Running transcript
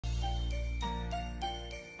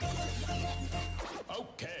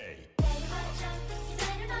Okay.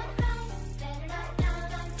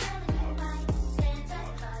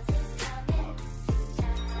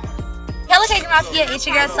 Hello, Cajun Mafia. It's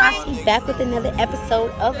your girl S.auccie back with another episode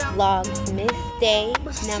of Vlogmas Day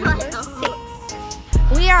number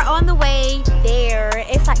 6. We are on the way there.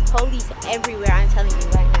 It's like police everywhere, I'm telling you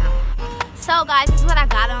right now. So guys, this is what I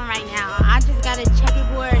got on right now. I just got a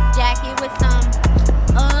checkerboard jacket with some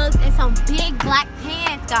Uggs and some big black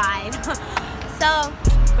pants, guys. So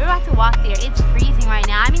we're about to walk there. It's freezing right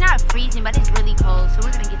now. I mean, not freezing, but it's really cold. So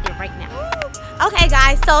we're gonna get there right now. Okay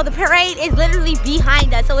guys, so the parade is literally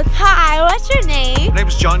behind us. So it's, hi, what's your name? My name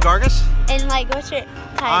is John Gargas. And like, what's your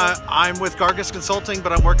title? I'm with Gargas Consulting,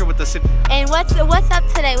 but I'm working with the city. And what's up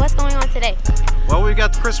today? What's going on today? Well, we've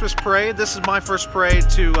got the Christmas parade. This is my first parade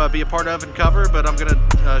to be a part of and cover, but I'm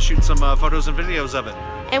gonna shoot some photos and videos of it.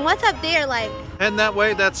 And what's up there, like? And that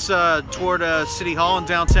way, that's toward City Hall in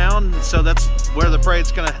downtown. So that's where the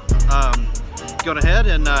parade's gonna head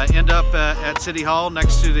and end up at City Hall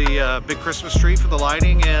next to the big Christmas tree for the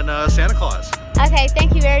lighting and Santa Claus. Okay,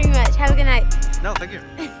 thank you very much. Have a good night. No, thank you.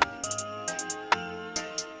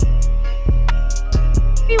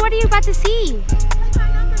 What are you about to see?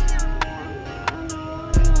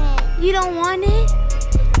 You don't want it?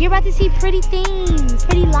 You're about to see pretty things,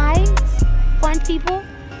 pretty lights, fun people.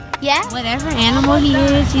 Yeah? Whatever animal he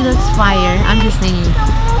is, he looks fire. I'm just saying.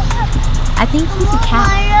 I think he's a cow.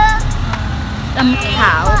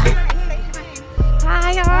 Cow.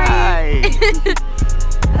 Hi, how are you? Hi.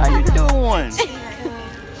 How you doing?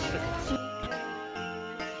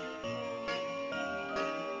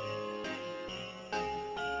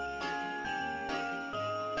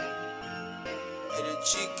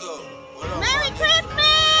 Merry Christmas!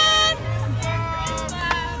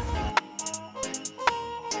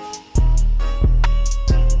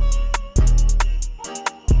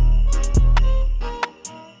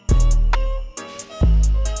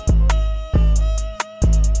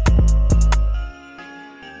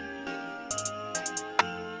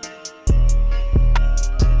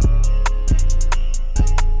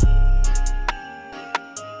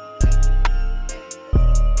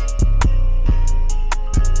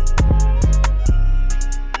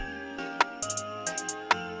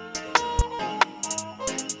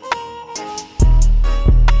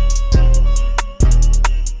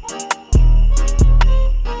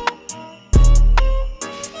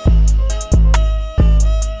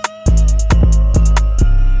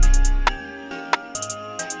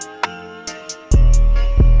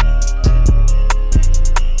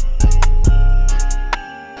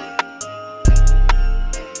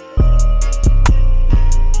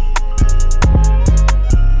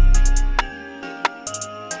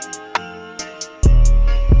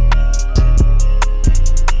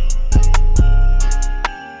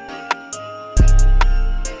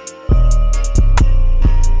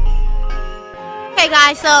 Okay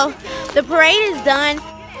guys, so the parade is done.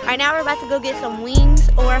 Right now we're about to go get some wings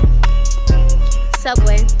or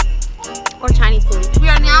Subway or Chinese food. We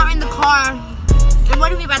are now in the car. And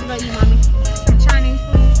what are we about to go eat, mommy? Some Chinese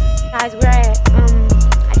food. Guys, we're at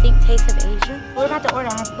I think Taste of Asia. We're about to order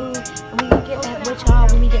our food and we can get back with y'all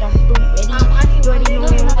when we get our food ready. You already know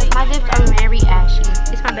my lips are very ashy.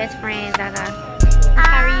 It's my best friend, Zaza.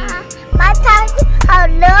 My time.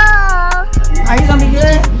 Hello. Are you gonna be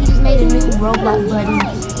good? He just made a new Roblox buddy.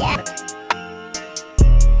 Yeah.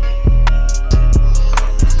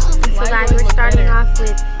 So guys, we're starting off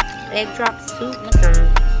with egg drop soup,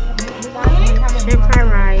 shrimp fried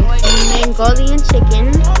rice, Mongolian chicken.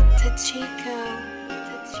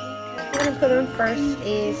 What I'm gonna put on first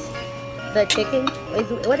is the chicken.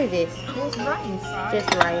 What is this? Just rice. Just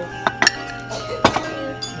rice.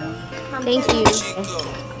 Thank you.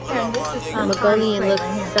 Mongolian looks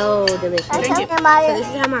so delicious. So this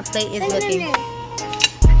is how my plate is looking.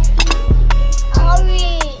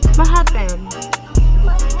 What happened?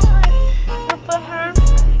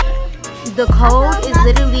 The cold is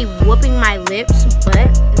literally whooping my lips,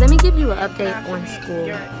 but let me give you an update on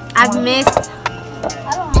school. I've missed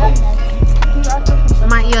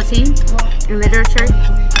my ELT in literature,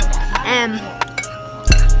 and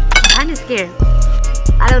I'm kind of scared.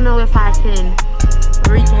 I don't know if I can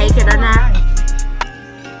retake it or not.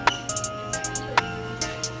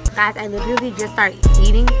 Guys, I literally just started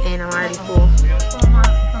eating and I'm already full.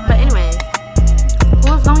 But anyways,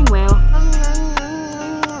 school's going well.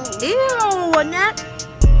 Ew, not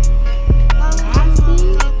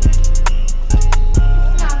nasty.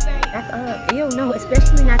 Back up. Ew, no,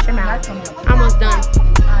 especially not your mouth. Almost done.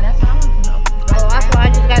 That's what I want to know. Oh, also I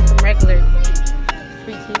just got some regular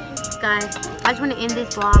sweet tea. guys, I just want to end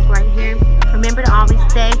this vlog right here. Remember to always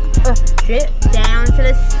stay drip down to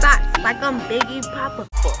the socks like I'm Biggie Papa.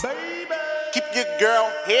 Keep your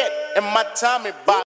girl head in my Tommy box.